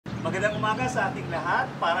Magandang umaga sa ating lahat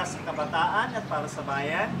para sa kabataan at para sa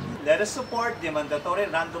bayan. Let us support the mandatory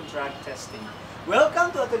random drug testing.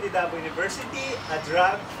 Welcome to Ateneo de Davao University, a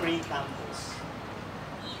drug-free campus.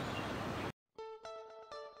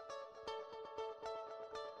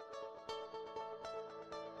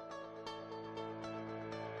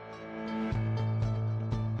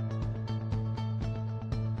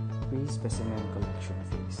 Pre-specimen collection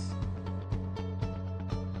phase.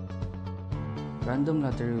 Random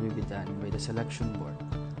lottery will be done by the selection board.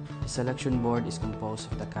 The selection board is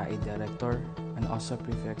composed of the CAID director and also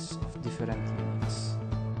prefects of different units.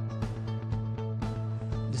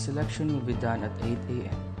 The selection will be done at 8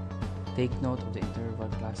 a.m. Take note of the interval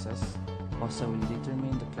classes. OSA will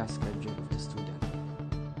determine the class schedule of the student.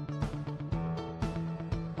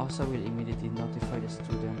 OSA will immediately notify the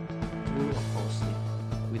student through a call slip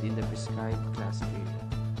within the prescribed class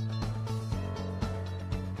period.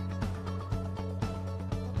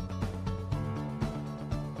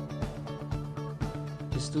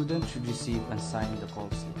 The student should receive and sign the call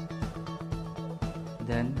slip.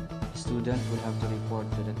 Then, the student will have to report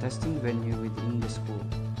to the testing venue within the school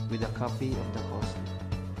with a copy of the call slip.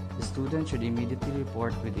 The student should immediately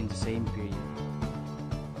report within the same period.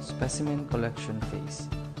 Specimen collection phase.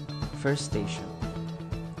 First station.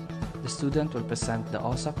 The student will present the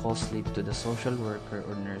OSA call slip to the social worker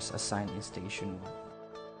or nurse assigned in Station 1.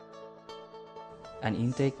 An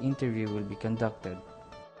intake interview will be conducted.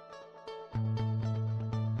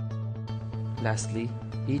 Lastly,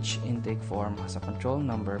 each intake form has a control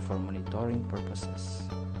number for monitoring purposes.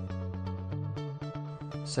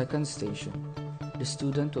 Second station. The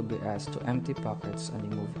student will be asked to empty pockets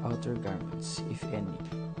and remove outer garments, if any.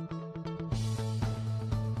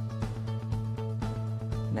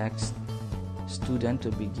 Next, student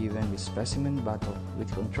will be given with specimen bottle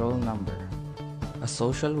with control number. A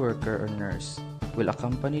social worker or nurse will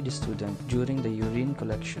accompany the student during the urine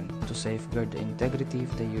collection to safeguard the integrity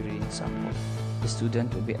of the urine sample. The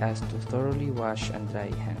student will be asked to thoroughly wash and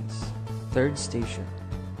dry hands. Third station.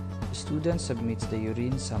 The student submits the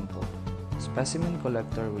urine sample. The specimen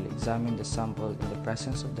collector will examine the sample in the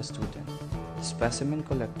presence of the student. The specimen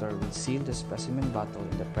collector will seal the specimen bottle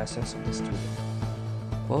in the presence of the student.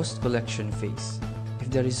 Post-collection phase. If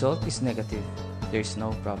the result is negative, there is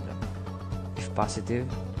no problem. If positive,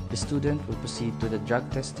 the student will proceed to the drug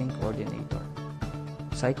testing coordinator.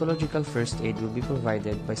 Psychological first aid will be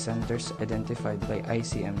provided by centers identified by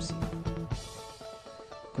ICMC.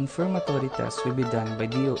 Confirmatory tests will be done by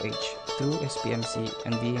DOH through SPMC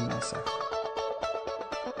and DMSF.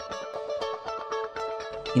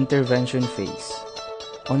 Intervention phase.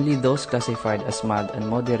 Only those classified as mild and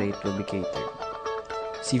moderate will be catered.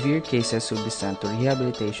 Severe cases will be sent to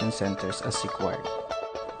rehabilitation centers as required.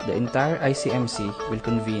 The entire ICMC will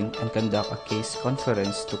convene and conduct a case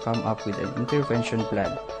conference to come up with an intervention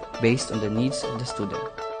plan based on the needs of the student.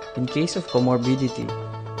 In case of comorbidity,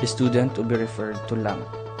 the student will be referred to LAM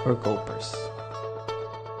or COPERS.